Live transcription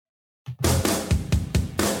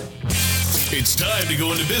It's time to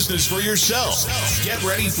go into business for yourself. Get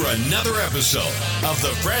ready for another episode of the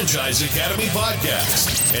Franchise Academy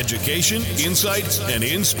Podcast. Education, insights, and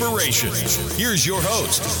inspiration. Here's your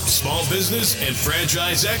host, small business and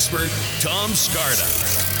franchise expert, Tom Scarda.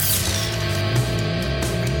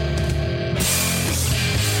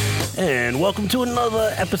 And welcome to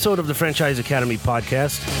another episode of the Franchise Academy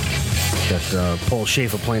Podcast. Got Paul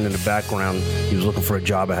Schaefer playing in the background. He was looking for a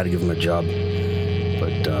job. I had to give him a job.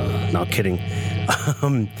 But not kidding.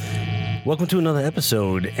 Welcome to another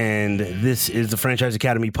episode. And this is the Franchise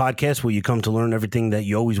Academy Podcast, where you come to learn everything that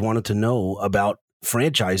you always wanted to know about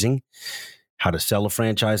franchising. How to sell a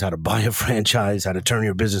franchise, how to buy a franchise, how to turn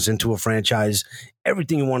your business into a franchise.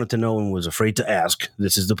 Everything you wanted to know and was afraid to ask,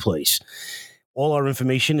 this is the place. All our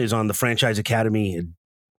information is on the Franchise Academy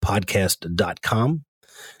podcast.com.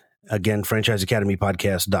 Again,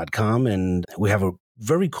 franchiseacademypodcast.com. And we have a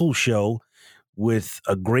very cool show with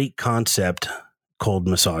a great concept called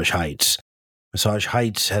Massage Heights. Massage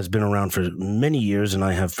Heights has been around for many years, and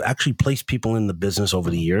I have actually placed people in the business over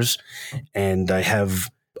the years. And I have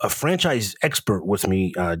a franchise expert with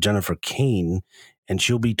me, Jennifer Kane, and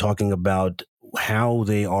she'll be talking about how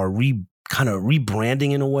they are kind of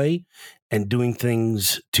rebranding in a way and doing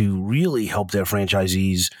things to really help their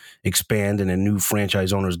franchisees expand and then new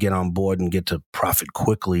franchise owners get on board and get to profit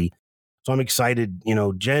quickly. So I'm excited. You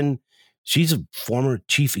know, Jen, she's a former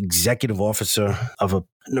chief executive officer of a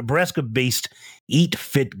Nebraska-based Eat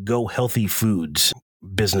Fit Go Healthy Foods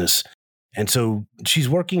business. And so she's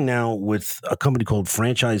working now with a company called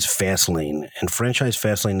Franchise Fastlane. And Franchise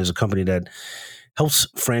Fastlane is a company that helps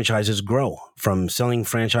franchises grow, from selling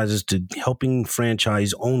franchises to helping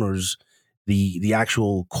franchise owners, the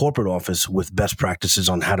actual corporate office, with best practices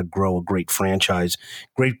on how to grow a great franchise.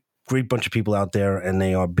 Great bunch of people out there, and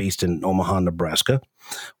they are based in Omaha, Nebraska.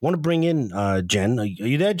 Want to bring in Jen. Are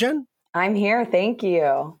you there, Jen? I'm here. Thank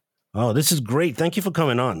you. Oh, this is great. Thank you for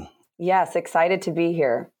coming on. Yes, excited to be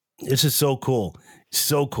here. This is so cool.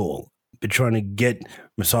 So cool. Been trying to get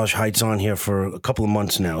Massage Heights on here for a couple of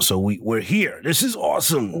months now. So we're here. This is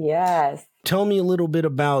awesome. Yes. Tell me a little bit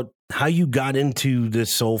about how you got into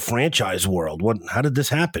this whole franchise world. How did this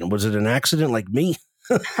happen? Was it an accident like me?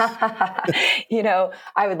 You know,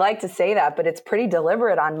 I would like to say that, but it's pretty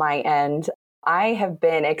deliberate on my end. I have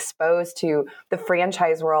been exposed to the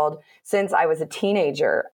franchise world since I was a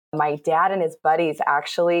teenager. My dad and his buddies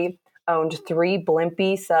actually owned 3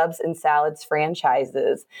 Blimpie subs and salads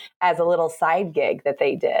franchises as a little side gig that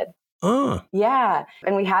they did. Yeah.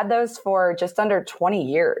 And we had those for just under 20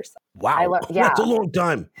 years. Wow. That's a long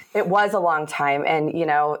time. It was a long time. And, you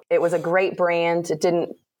know, it was a great brand. It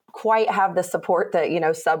didn't quite have the support that, you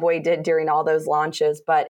know, Subway did during all those launches,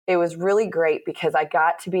 but it was really great because I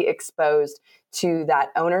got to be exposed to that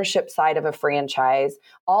ownership side of a franchise.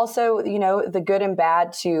 Also, you know, the good and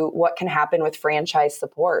bad to what can happen with franchise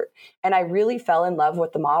support. And I really fell in love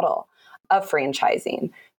with the model of franchising.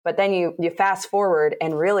 But then you fast forward,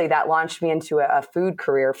 and really that launched me into a food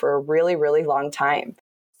career for a really, really long time.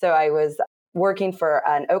 So I was working for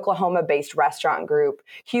an Oklahoma-based restaurant group,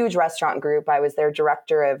 huge restaurant group. I was their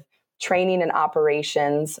director of training and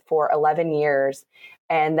operations for 11 years.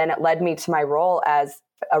 And then it led me to my role as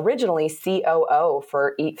originally COO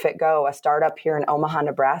for Eat Fit Go, a startup here in Omaha,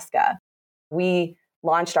 Nebraska. We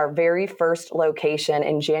launched our very first location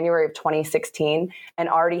in January of 2016 and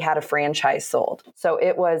already had a franchise sold. So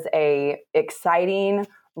it was a exciting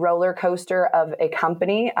roller coaster of a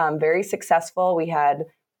company, very successful. We had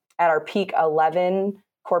at our peak 11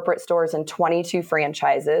 corporate stores and 22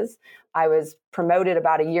 franchises. I was promoted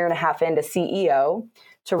about a year and a half into CEO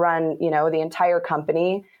to run, you know, the entire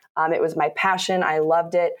company. It was my passion. I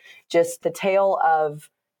loved it. Just the tale of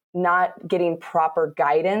not getting proper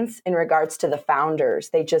guidance in regards to the founders.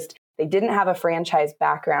 They didn't have a franchise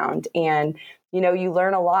background. And, you know, you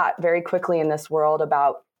learn a lot very quickly in this world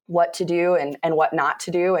about what to do and what not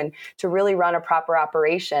to do, and to really run a proper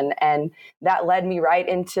operation. And that led me right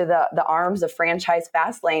into the arms of Franchise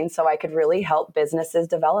Fastlane, so I could really help businesses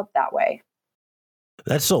develop that way.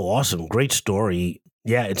 That's so awesome. Great story.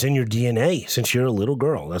 Yeah, it's in your DNA since you're a little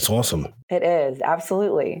girl. That's awesome. It is,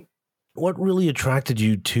 absolutely. What really attracted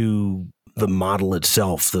you to the model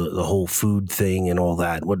itself, the whole food thing and all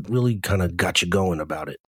that? What really kind of got you going about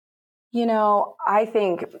it? You know, I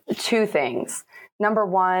think 2 things. Number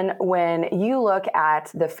one, when you look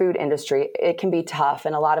at the food industry, it can be tough.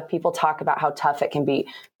 And a lot of people talk about how tough it can be,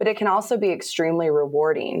 but it can also be extremely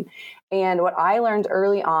rewarding. And what I learned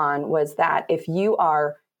early on was that if you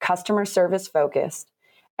are customer service focused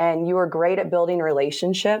and you are great at building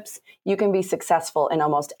relationships, you can be successful in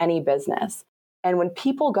almost any business. And when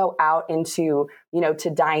people go out into, to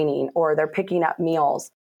dining or they're picking up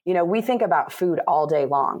meals, we think about food all day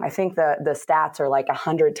long. I think the stats are like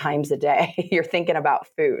 100 times a day. You're thinking about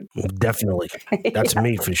food. Definitely. That's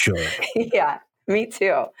me for sure. Yeah, me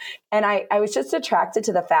too. And I was just attracted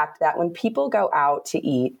to the fact that when people go out to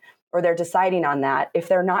eat or they're deciding on that, if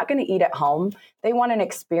they're not going to eat at home, they want an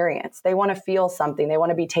experience. They want to feel something. They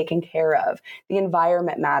want to be taken care of. The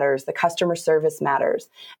environment matters. The customer service matters.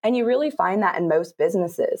 And you really find that in most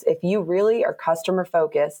businesses. If you really are customer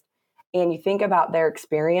focused, and you think about their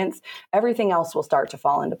experience, everything else will start to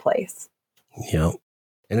fall into place. Yeah.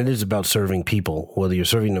 And it is about serving people, whether you're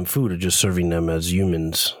serving them food or just serving them as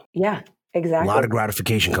humans. Yeah, exactly. A lot of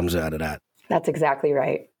gratification comes out of that. That's exactly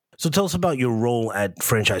right. So tell us about your role at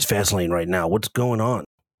Franchise Fastlane right now. What's going on?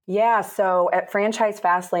 Yeah, so at Franchise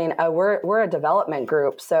Fastlane, we're a development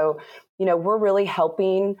group. So, we're really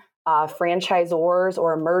helping franchisors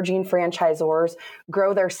or emerging franchisors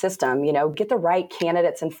grow their system, get the right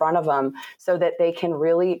candidates in front of them so that they can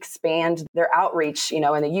really expand their outreach, in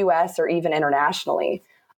the US or even internationally.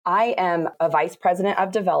 I am a vice president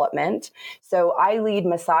of development. So I lead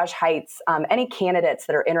Massage Heights, any candidates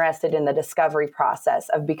that are interested in the discovery process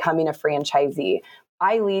of becoming a franchisee.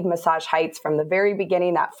 I lead Massage Heights from the very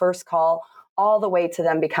beginning, that first call, all the way to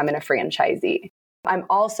them becoming a franchisee. I'm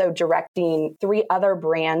also directing 3 other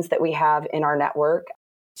brands that we have in our network.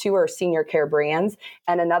 2 are senior care brands,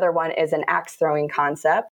 and another one is an axe throwing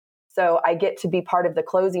concept. So I get to be part of the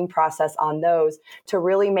closing process on those to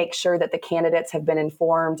really make sure that the candidates have been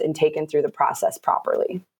informed and taken through the process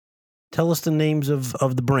properly. Tell us the names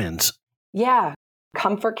of the brands. Yeah.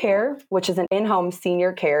 Comfort Care, which is an in-home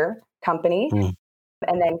senior care company.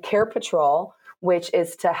 And then Care Patrol, which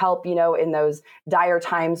is to help, in those dire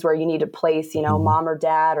times where you need to place, mom or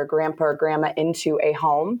dad or grandpa or grandma into a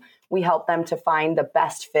home. We help them to find the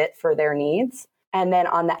best fit for their needs. And then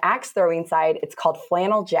on the axe throwing side, it's called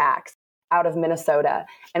Flannel Jacks out of Minnesota.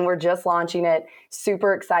 And we're just launching it.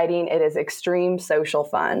 Super exciting. It is extreme social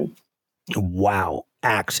fun. Wow.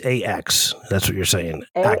 Axe, A-X. That's what you're saying.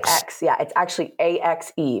 A-X. Yeah, it's actually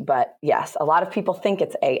A-X-E. But yes, a lot of people think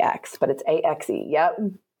it's A-X, but it's A-X-E. Yep.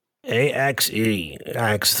 A-X-E,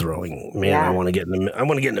 axe throwing. Man, yeah. I want to get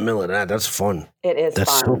in the middle of that. That's fun. It is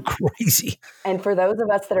That's fun. so crazy. And for those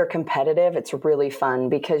of us that are competitive, it's really fun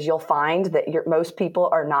because you'll find that most people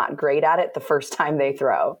are not great at it the first time they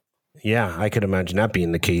throw. Yeah, I could imagine that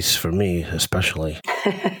being the case for me, especially.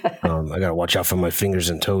 I got to watch out for my fingers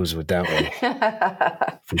and toes with that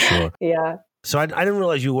one. For sure. Yeah. So I didn't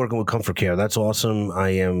realize you were working with Comfort Care. That's awesome. I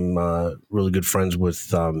am really good friends with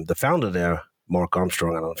the founder there, Mark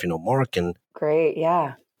Armstrong. I don't know if you know Mark. And great,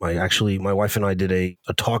 yeah. My wife and I did a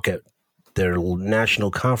talk at their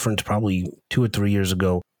national conference probably 2 or 3 years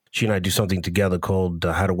ago. She and I do something together called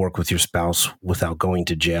How to Work with Your Spouse Without Going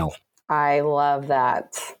to Jail. I love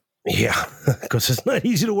that. Yeah, because it's not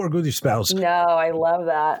easy to work with your spouse. No, I love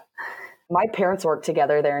that. My parents worked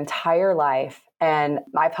together their entire life, and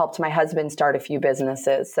I've helped my husband start a few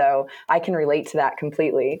businesses, so I can relate to that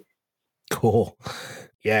completely. Cool.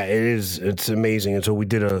 Yeah, it is. It's amazing. And so we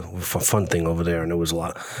did a fun thing over there, and it was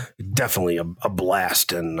definitely a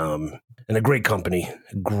blast, and a great company.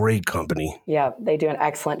 Great company. Yeah, they do an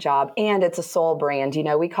excellent job. And it's a soul brand.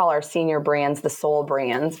 We call our senior brands the soul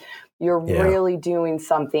brands. You're really doing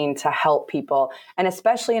something to help people, and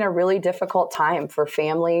especially in a really difficult time for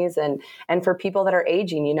families and for people that are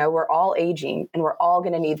aging. We're all aging, and we're all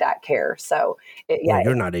going to need that care. So,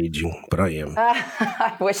 you're not aging, but I am.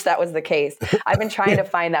 I wish that was the case. I've been trying to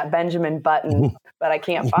find that Benjamin Button, but I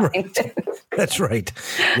can't find it. That's right.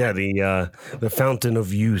 Yeah, the fountain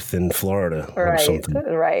of youth in Florida, or something.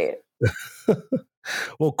 Right.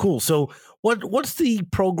 Well, cool. So what's the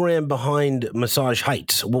program behind Massage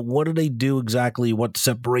Heights? What do they do exactly? What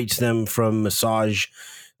separates them from massage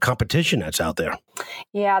competition that's out there?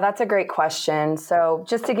 Yeah, that's a great question. So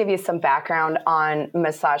just to give you some background on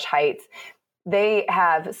Massage Heights, they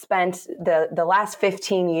have spent the last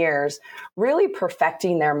 15 years really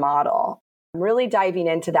perfecting their model, really diving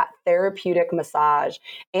into that therapeutic massage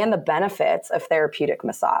and the benefits of therapeutic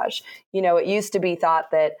massage. It used to be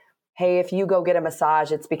thought that, hey, if you go get a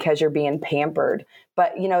massage, it's because you're being pampered.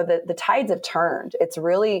 But, the tides have turned. It's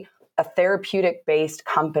really a therapeutic-based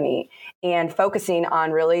company and focusing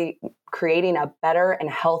on really creating a better and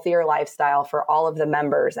healthier lifestyle for all of the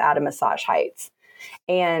members out of Massage Heights.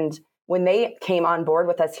 And when they came on board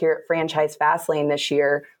with us here at Franchise Fastlane this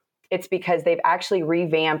year, it's because they've actually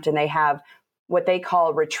revamped and they have what they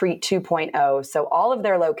call Retreat 2.0. So all of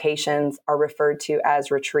their locations are referred to as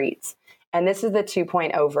retreats. And this is the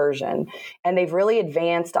 2.0 version. And they've really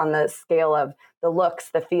advanced on the scale of the looks,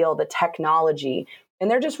 the feel, the technology. And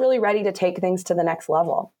they're just really ready to take things to the next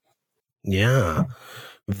level. Yeah,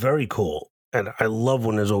 very cool. And I love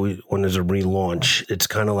when there's a relaunch. It's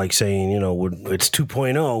kind of like saying, it's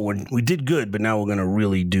 2.0. We did good, but now we're going to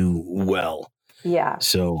really do well. Yeah.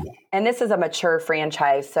 So, and this is a mature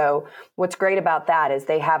franchise. So what's great about that is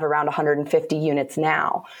they have around 150 units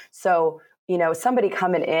now. So, somebody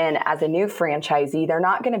coming in as a new franchisee, they're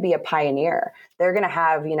not going to be a pioneer. They're going to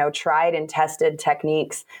have, tried and tested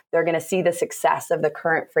techniques. They're going to see the success of the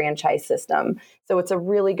current franchise system. So it's a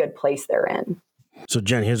really good place they're in. So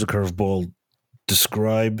Jen, here's a curveball.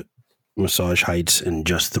 Describe Massage Heights in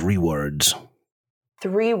just 3 words.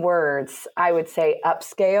 3 words. I would say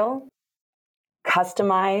upscale,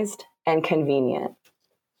 customized, and convenient.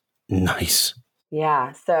 Nice.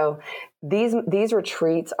 Yeah. So these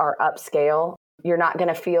retreats are upscale. You're not going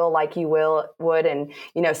to feel like you would in,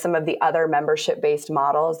 some of the other membership-based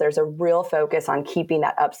models. There's a real focus on keeping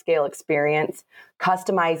that upscale experience,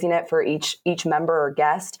 customizing it for each member or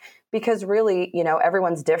guest, because really,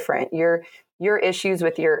 everyone's different. Your issues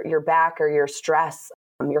with your back or your stress,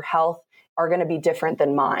 your health are going to be different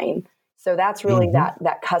than mine. So that's really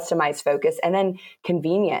that customized focus. And then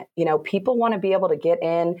convenient. People want to be able to get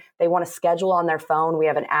in. They want to schedule on their phone. We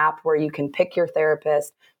have an app where you can pick your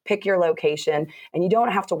therapist, pick your location, and you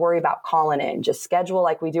don't have to worry about calling in. Just schedule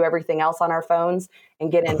like we do everything else on our phones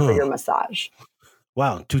and get in for your massage.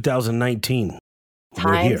 Wow, 2019.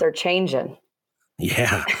 Times are changing.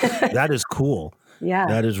 Yeah, that is cool. Yeah.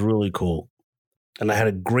 That is really cool. And I had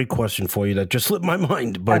a great question for you that just slipped my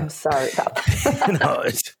mind. But I'm sorry about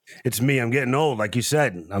that. It's me. I'm getting old, like you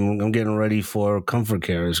said. I'm getting ready for comfort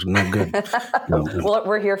care. It's not good. No. Well,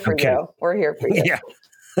 we're here for you. We're here for you. Yeah.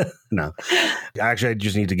 No. Actually, I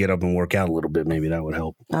just need to get up and work out a little bit. Maybe that would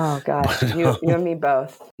help. Oh, gosh. But, you and me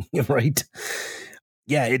both. Right.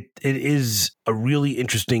 Yeah, it is a really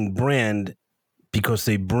interesting brand because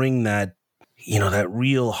they bring that, that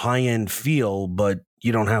real high-end feel, but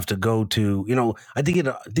you don't have to go to, I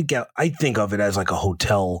think of it as like a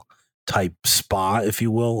hotel type spa, if you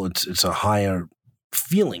will. It's a higher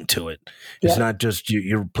feeling to it. It's not just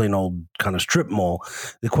your plain old kind of strip mall.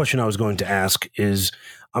 The question I was going to ask is,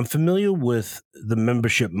 I'm familiar with the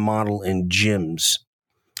membership model in gyms.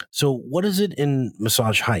 So what is it in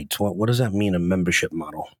Massage Heights? What does that mean, a membership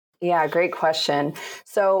model? Yeah, great question.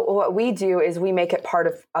 So what we do is we make it part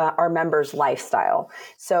of our members' lifestyle.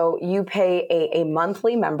 So you pay a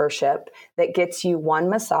monthly membership that gets you one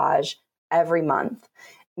massage every month.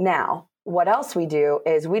 Now, what else we do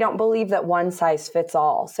is we don't believe that one size fits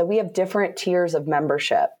all. So we have different tiers of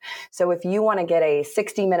membership. So if you want to get a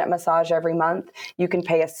 60-minute massage every month, you can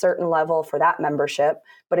pay a certain level for that membership.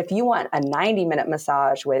 But if you want a 90-minute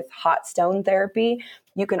massage with hot stone therapy,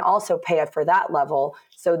 you can also pay it for that level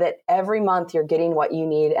so that every month you're getting what you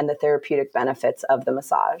need and the therapeutic benefits of the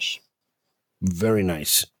massage. Very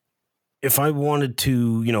nice. If I wanted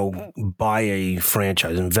to, buy a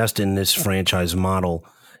franchise, invest in this franchise model,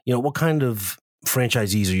 what kind of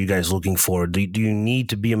franchisees are you guys looking for? Do you need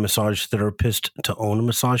to be a massage therapist to own a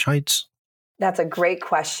Massage Heights? That's a great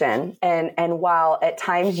question. And while at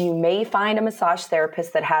times you may find a massage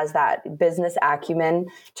therapist that has that business acumen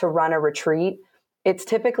to run a retreat, it's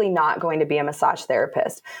typically not going to be a massage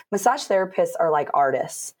therapist. Massage therapists are like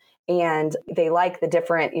artists, and they like the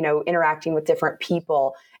different, interacting with different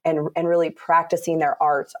people and really practicing their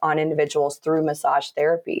art on individuals through massage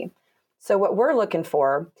therapy. So what we're looking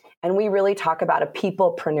for, and we really talk about a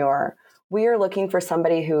peoplepreneur, we are looking for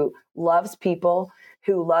somebody who loves people,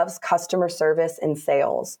 who loves customer service and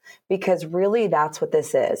sales, because really that's what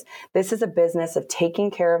this is. This is a business of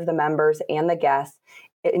taking care of the members and the guests,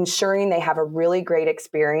 ensuring they have a really great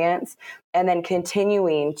experience, and then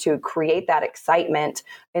continuing to create that excitement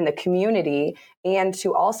in the community and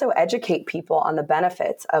to also educate people on the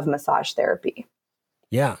benefits of massage therapy.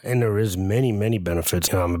 Yeah, and there is many, many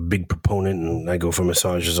benefits. I'm a big proponent, and I go for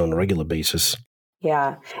massages on a regular basis.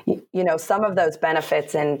 Yeah. Some of those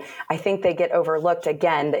benefits, and I think they get overlooked.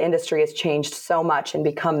 Again, the industry has changed so much and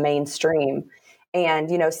become mainstream.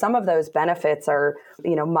 And, some of those benefits are,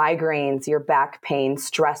 migraines, your back pain,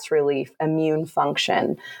 stress relief, immune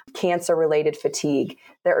function, cancer-related fatigue.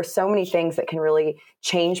 There are so many things that can really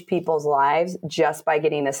change people's lives just by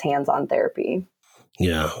getting this hands-on therapy.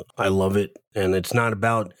 Yeah, I love it. And it's not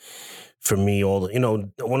about, for me,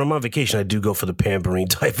 when I'm on vacation, I do go for the pampering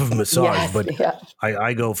type of massage, but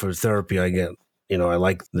I go for therapy. I get, I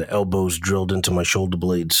like the elbows drilled into my shoulder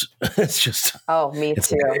blades. It's just. Oh, me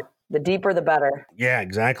too. The deeper, the better. Yeah,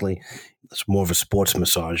 exactly. It's more of a sports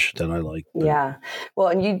massage that I like. Yeah. Well,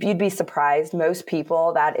 and you'd be surprised. Most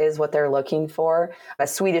people, that is what they're looking for. A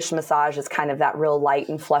Swedish massage is kind of that real light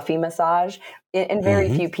and fluffy massage. And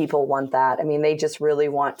very few people want that. I mean, they just really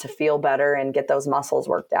want to feel better and get those muscles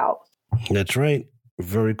worked out. That's right.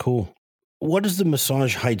 Very cool. What is the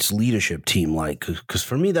Massage Heights leadership team like? Because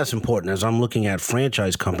for me, that's important. As I'm looking at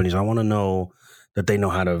franchise companies, I want to know that they know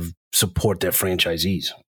how to support their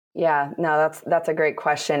franchisees. Yeah, no, that's a great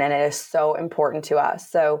question, and it is so important to us.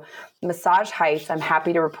 So Massage Heights, I'm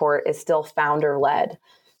happy to report, is still founder-led.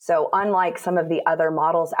 So unlike some of the other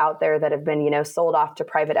models out there that have been, sold off to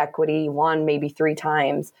private equity 1, maybe 3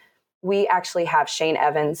 times, we actually have Shane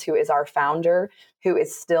Evans, who is our founder, who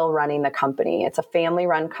is still running the company. It's a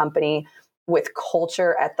family-run company with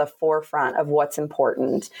culture at the forefront of what's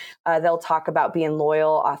important. They'll talk about being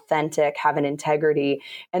loyal, authentic, having integrity,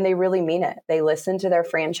 and they really mean it. They listen to their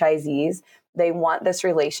franchisees. They want this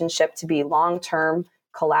relationship to be long-term,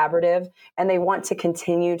 collaborative, and they want to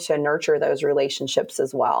continue to nurture those relationships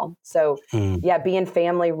as well. So being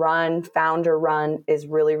family run, founder run is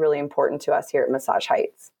really, really important to us here at Massage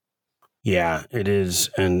Heights. Yeah, it is.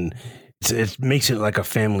 And it makes it like a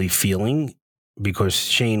family feeling, because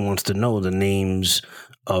Shane wants to know the names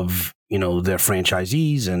of, their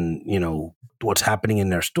franchisees and, what's happening in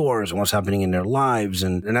their stores and what's happening in their lives.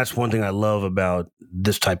 And that's one thing I love about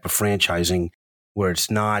this type of franchising, where it's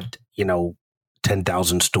not,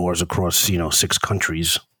 10,000 stores across, 6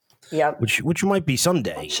 countries. Yeah. Which might be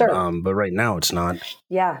someday. Sure. But right now it's not.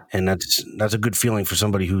 Yeah. And that's a good feeling for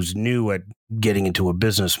somebody who's new at getting into a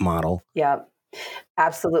business model. Yeah.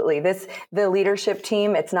 Absolutely. The leadership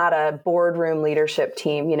team, it's not a boardroom leadership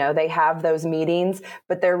team. They have those meetings,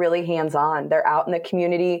 but they're really hands-on. They're out in the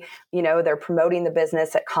community. They're promoting the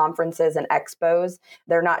business at conferences and expos.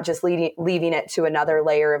 They're not just leaving it to another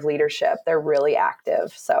layer of leadership. They're really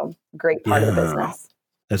active. So great part of the business.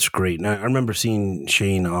 That's great. And I remember seeing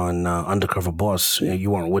Shane on Undercover Boss.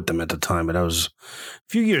 You weren't with them at the time, but that was a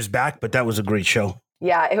few years back, but that was a great show.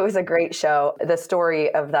 Yeah, it was a great show. The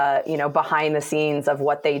story of the, behind the scenes of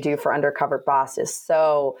what they do for Undercover Boss is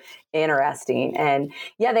so interesting. And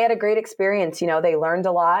yeah, they had a great experience. They learned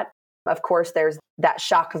a lot. Of course, there's that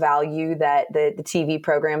shock value that the TV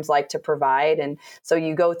programs like to provide. And so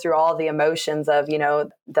you go through all the emotions of,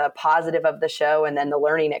 the positive of the show and then the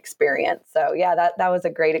learning experience. So yeah, that was a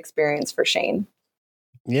great experience for Shane.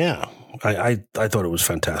 Yeah, I thought it was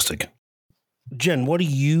fantastic. Jen, what do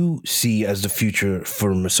you see as the future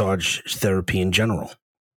for massage therapy in general?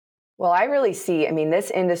 Well, I really see, this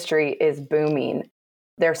industry is booming.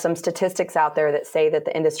 There's some statistics out there that say that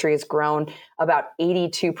the industry has grown about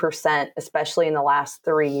 82%, especially in the last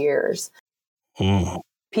 3 years.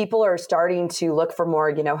 People are starting to look for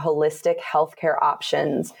more, holistic healthcare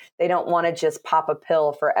options. They don't want to just pop a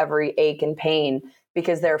pill for every ache and pain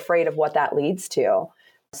because they're afraid of what that leads to.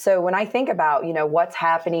 So when I think about, what's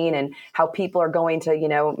happening and how people are going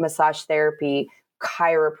to, massage therapy,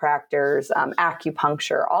 chiropractors,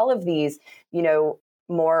 acupuncture, all of these,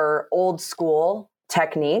 more old school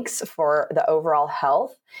techniques for the overall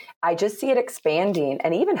health, I just see it expanding.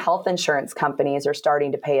 And even health insurance companies are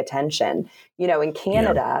starting to pay attention. In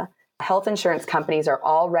Canada, health insurance companies are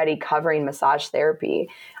already covering massage therapy.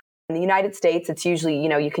 In the United States, it's usually,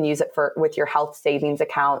 you can use it with your health savings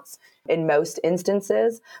accounts in most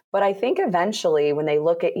instances. But I think eventually when they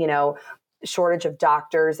look at, shortage of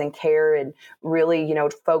doctors and care and really,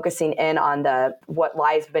 focusing in on what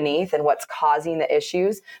lies beneath and what's causing the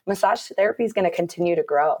issues, massage therapy is going to continue to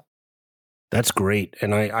grow. That's great.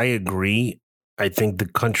 And I agree. I think the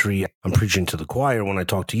country, I'm preaching to the choir when I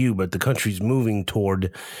talk to you, but the country's moving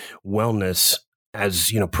toward wellness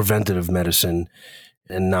as, preventative medicine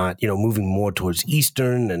and not, moving more towards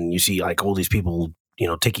Eastern. And you see like all these people,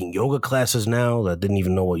 taking yoga classes now that didn't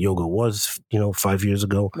even know what yoga was, 5 years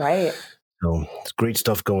ago. Right. So it's great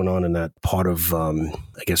stuff going on in that part of,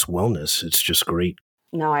 wellness. It's just great.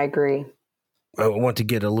 No, I agree. I want to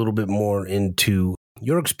get a little bit more into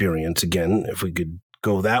your experience again, if we could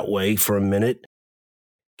go that way for a minute.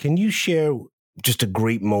 Can you share just a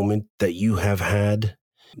great moment that you have had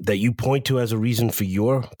that you point to as a reason for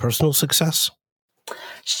your personal success?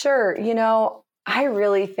 Sure. I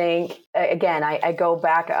really think, again, I go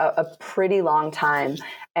back a pretty long time,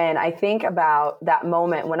 and I think about that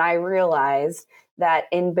moment when I realized that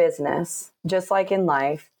in business, just like in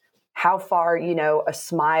life, how far, a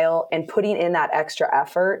smile and putting in that extra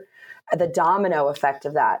effort, the domino effect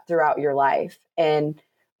of that throughout your life. And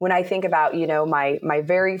when I think about, my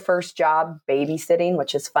very first job babysitting,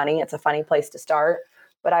 which is funny, it's a funny place to start,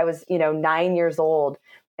 but I was, 9 years old.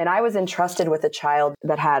 And I was entrusted with a child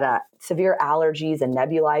that had severe allergies and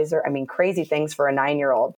nebulizer. I mean, crazy things for a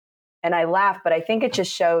 9-year-old. And I laugh, but I think it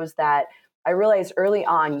just shows that I realized early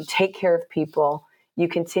on, you take care of people, you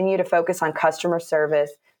continue to focus on customer service,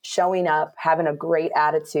 showing up, having a great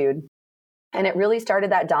attitude. And it really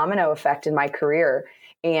started that domino effect in my career.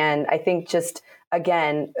 And I think just,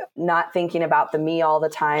 again, not thinking about the me all the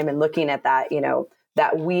time and looking at that,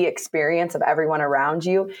 that we experience of everyone around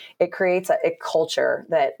you, it creates a culture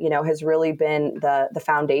that, has really been the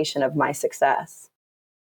foundation of my success.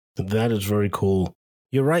 That is very cool.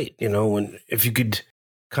 You're right. If you could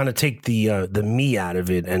kind of take the me out of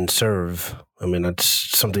it and serve, I mean, that's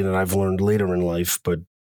something that I've learned later in life,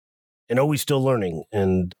 and always still learning.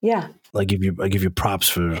 And yeah, I give you props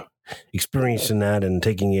for experiencing that and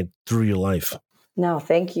taking it through your life. No,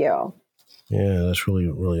 thank you. Yeah, that's really,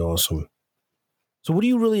 really awesome. So what are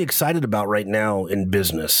you really excited about right now in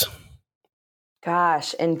business?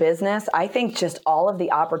 Gosh, in business, I think just all of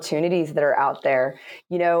the opportunities that are out there.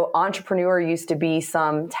 Entrepreneur used to be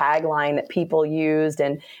some tagline that people used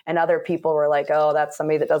and other people were like, oh, that's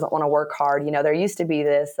somebody that doesn't want to work hard. There used to be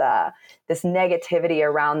this negativity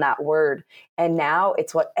around that word. And now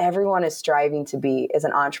it's what everyone is striving to be as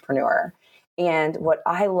an entrepreneur. And what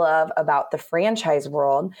I love about the franchise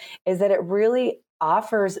world is that it really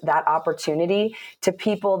offers that opportunity to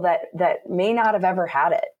people that may not have ever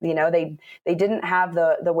had it. They didn't have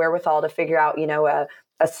the wherewithal to figure out,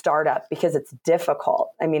 a startup because it's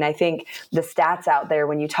difficult. I mean, I think the stats out there,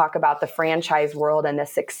 when you talk about the franchise world and the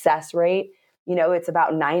success rate, it's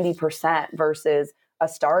about 90% versus a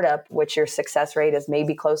startup, which your success rate is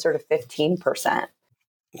maybe closer to 15%.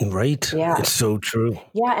 Right. Yeah. It's so true.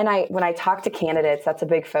 Yeah. And when I talk to candidates, that's a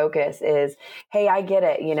big focus is, hey, I get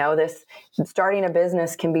it. This starting a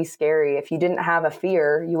business can be scary. If you didn't have a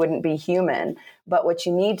fear, you wouldn't be human. But what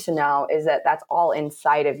you need to know is that that's all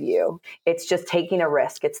inside of you. It's just taking a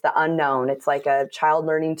risk. It's the unknown. It's like a child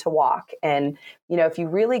learning to walk. And, if you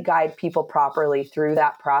really guide people properly through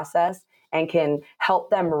that process and can help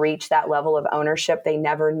them reach that level of ownership they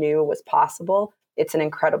never knew was possible, it's an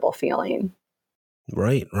incredible feeling.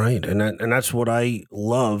 Right. And that's what I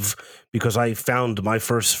love, because I found my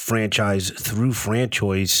first franchise through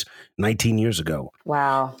FranChoice 19 years ago.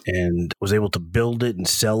 Wow. And was able to build it and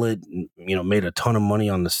sell it, and, made a ton of money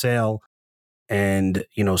on the sale. And,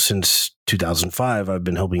 since 2005, I've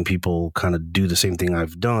been helping people kind of do the same thing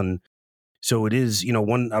I've done. So it is,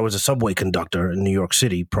 I was a subway conductor in New York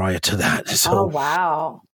City prior to that. So oh,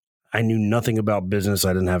 wow. I knew nothing about business.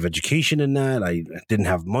 I didn't have education in that. I didn't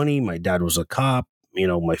have money. My dad was a cop.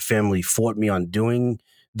 My family fought me on doing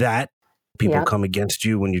that. People come against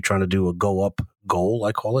you when you're trying to do a go up goal,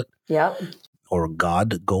 I call it. Yep. Or a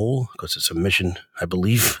God goal, because it's a mission, I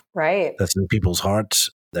believe. Right. That's in people's hearts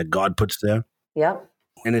that God puts there. Yep.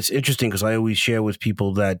 And it's interesting because I always share with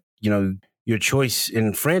people that, your choice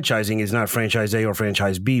in franchising is not franchise A or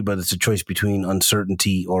franchise B, but it's a choice between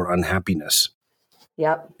uncertainty or unhappiness.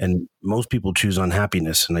 Yep. And most people choose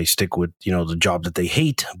unhappiness and they stick with, the job that they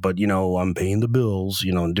hate, but, I'm paying the bills,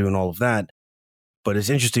 and doing all of that. But it's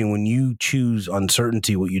interesting when you choose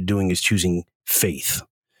uncertainty, what you're doing is choosing faith.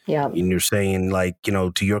 Yeah. And you're saying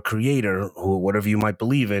to your creator, whatever you might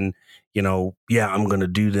believe in, I'm going to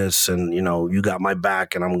do this and, you got my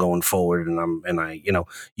back and I'm going forward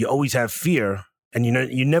you always have fear and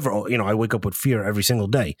you never, I wake up with fear every single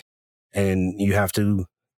day and you have to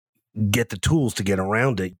get the tools to get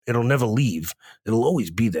around it. It'll never leave. It'll always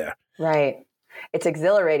be there. Right. It's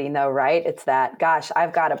exhilarating though, right? It's that, gosh,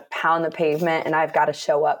 I've got to pound the pavement and I've got to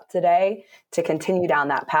show up today to continue down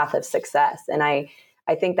that path of success. And I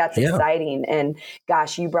think that's exciting. And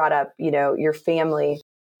gosh, you brought up, your family.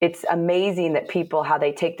 It's amazing that people, how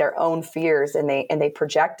they take their own fears and they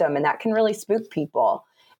project them, and that can really spook people.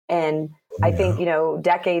 And I think,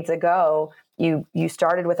 decades ago, you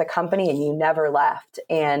started with a company and you never left,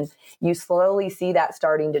 and you slowly see that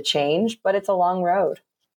starting to change, but it's a long road.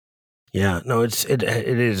 Yeah, no, it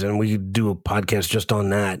is. And we could do a podcast just on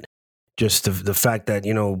that. Just the fact that,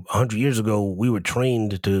 100 years ago, we were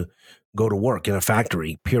trained to go to work in a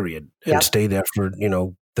factory, period, and stay there for,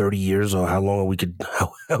 30 years or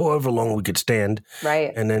however long we could stand.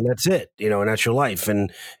 Right. And then that's it, and that's your life. And,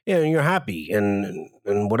 you're happy and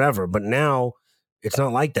whatever. But now it's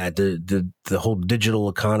not like that. The whole digital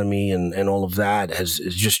economy and all of that is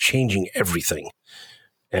just changing everything.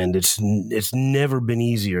 And it's never been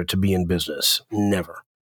easier to be in business. Never.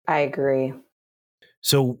 I agree.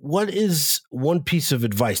 So what is one piece of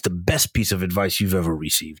advice, the best piece of advice you've ever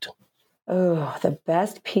received? Oh, the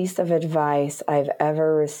best piece of advice I've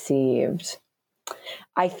ever received.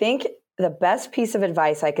 I think the best piece of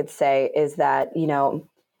advice I could say is that,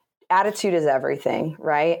 attitude is everything,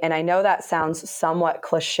 right? And I know that sounds somewhat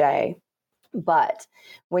cliche, but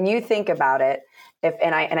when you think about it,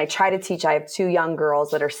 I try to teach, I have 2 young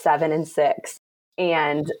girls that are 7 and 6.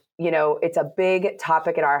 And, it's a big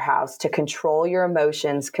topic at our house to control your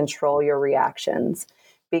emotions, control your reactions.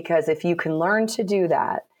 Because if you can learn to do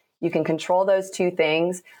that, you can control those 2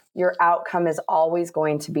 things, your outcome is always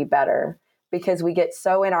going to be better. Because we get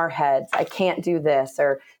so in our heads, I can't do this,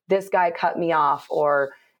 or this guy cut me off,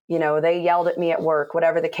 or, they yelled at me at work,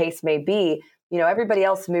 whatever the case may be. Everybody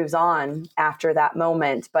else moves on after that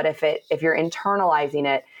moment. But if you're internalizing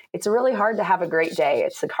it, it's really hard to have a great day.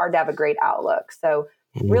 It's hard to have a great outlook. So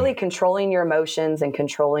really controlling your emotions and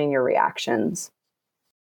controlling your reactions.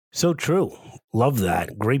 So true. Love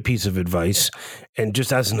that. Great piece of advice. And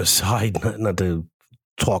just as an aside, not to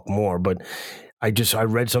talk more, but I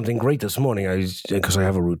read something great this morning. Because I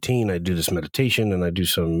have a routine, I do this meditation and I do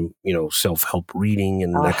some, self-help reading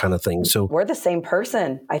and that kind of thing. So we're the same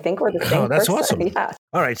person. I think we're the same that's person. Awesome. Yeah.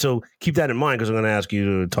 All right. So keep that in mind because I'm going to ask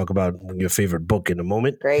you to talk about your favorite book in a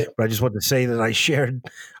moment. Great. But I just want to say that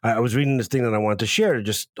I was reading this thing that I wanted to share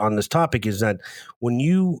just on this topic is that when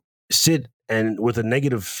you sit and with a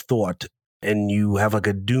negative thought and you have like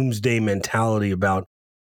a doomsday mentality about,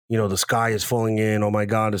 the sky is falling in, oh my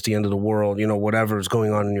God, it's the end of the world, whatever is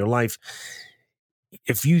going on in your life.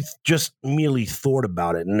 If you just merely thought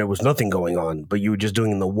about it and there was nothing going on, but you were just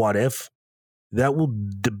doing the what if, that will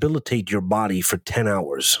debilitate your body for 10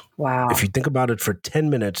 hours. Wow. If you think about it for 10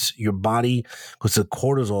 minutes, your body, because the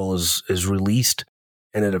cortisol is released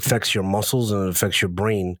and it affects your muscles and it affects your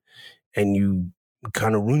brain and you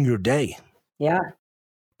kind of ruin your day. Yeah.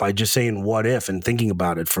 By just saying what if and thinking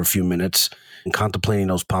about it for a few minutes and contemplating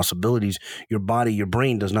those possibilities, your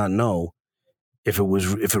brain does not know if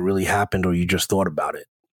it really happened or you just thought about it.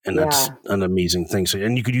 And that's an amazing thing. So,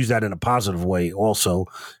 and you could use that in a positive way also.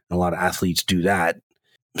 And a lot of athletes do that,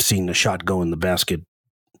 seeing the shot go in the basket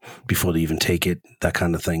before they even take it, that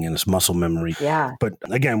kind of thing. And it's muscle memory. Yeah. But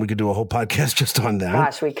again, we could do a whole podcast just on that.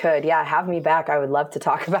 Gosh, we could. Yeah. Have me back. I would love to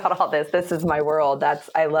talk about all this. This is my world.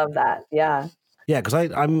 I love that. Yeah. Yeah, because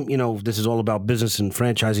I'm, this is all about business and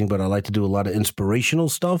franchising, but I like to do a lot of inspirational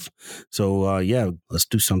stuff. So, let's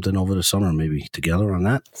do something over the summer maybe together on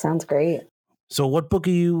that. Sounds great. So what book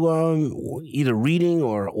are you either reading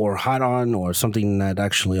or hot on or something that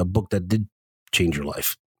actually a book that did change your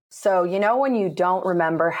life? So, when you don't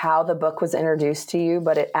remember how the book was introduced to you,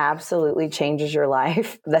 but it absolutely changes your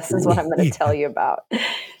life, this is what I'm going to tell you about.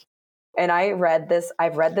 And I've read this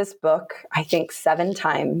book, I think 7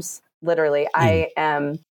 times. Literally, I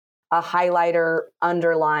am a highlighter,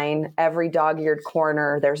 underline every dog-eared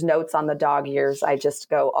corner. There's notes on the dog ears. I just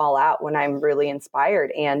go all out when I'm really inspired.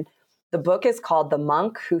 And the book is called The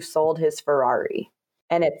Monk Who Sold His Ferrari.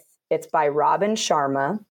 And it's by Robin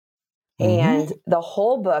Sharma. And the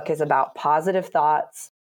whole book is about positive thoughts,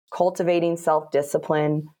 cultivating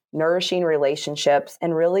self-discipline, nourishing relationships,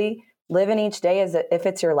 and really living each day as if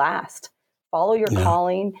it's your last. Follow your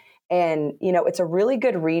calling. And, it's a really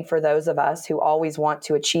good read for those of us who always want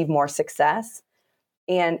to achieve more success.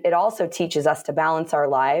 And it also teaches us to balance our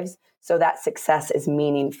lives so that success is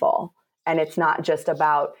meaningful. And it's not just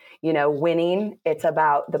about, winning. It's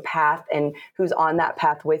about the path and who's on that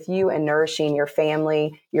path with you and nourishing your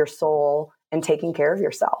family, your soul, and taking care of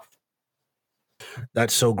yourself.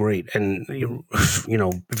 That's so great. And,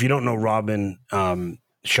 if you don't know Robin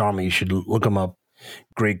Sharma, you should look him up.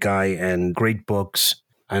 Great guy and great books.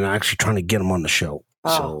 And I'm actually trying to get him on the show.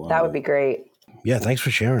 Oh, so that would be great. Yeah, thanks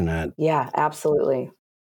for sharing that. Yeah, absolutely.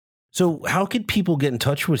 So how could people get in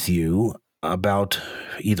touch with you about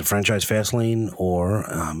either Franchise Fastlane or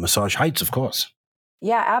Massage Heights, of course?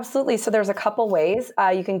 Yeah, absolutely. So there's a couple ways.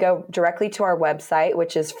 You can go directly to our website,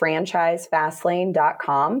 which is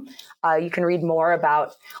franchisefastlane.com. You can read more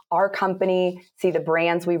about our company, see the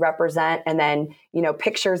brands we represent, and then,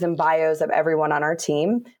 pictures and bios of everyone on our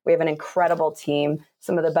team. We have an incredible team,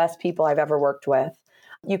 some of the best people I've ever worked with.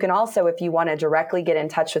 You can also, if you want to directly get in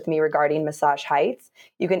touch with me regarding Massage Heights,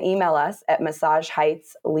 you can email us at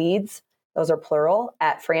massageheightsleads, those are plural,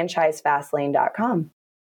 at franchisefastlane.com.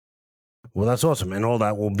 Well, that's awesome. And all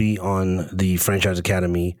that will be on the Franchise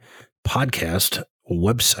Academy podcast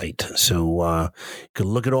website. So you can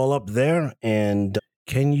look it all up there. And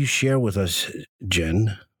can you share with us,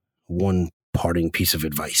 Jen, one parting piece of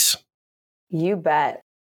advice? You bet.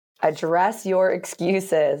 Address your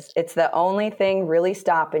excuses. It's the only thing really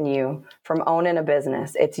stopping you from owning a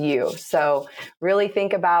business. It's you. So really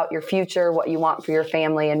think about your future, what you want for your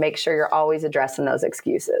family, and make sure you're always addressing those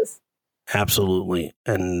excuses. Absolutely.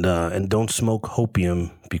 And don't smoke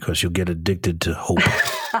hopium because you'll get addicted to hope.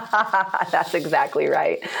 That's exactly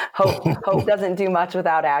right. Hope doesn't do much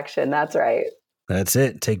without action. That's right. That's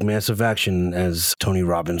it. Take massive action, as Tony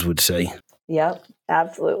Robbins would say. Yep,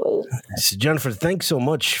 absolutely. So Jennifer, thanks so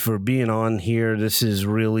much for being on here. This is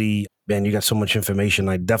really, man, you got so much information.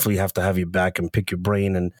 I definitely have to have you back and pick your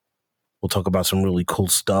brain, and we'll talk about some really cool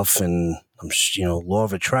stuff and, law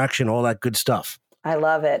of attraction, all that good stuff. I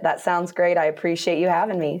love it. That sounds great. I appreciate you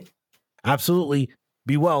having me. Absolutely.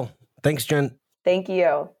 Be well. Thanks, Jen. Thank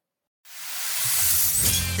you.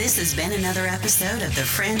 This has been another episode of the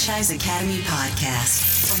Franchise Academy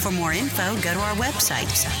Podcast. For more info, go to our website,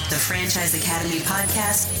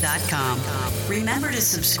 thefranchiseacademypodcast.com. Remember to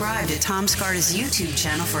subscribe to Tom Scarda's YouTube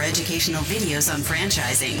channel for educational videos on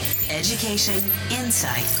franchising, education,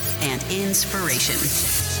 insight, and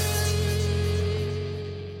inspiration.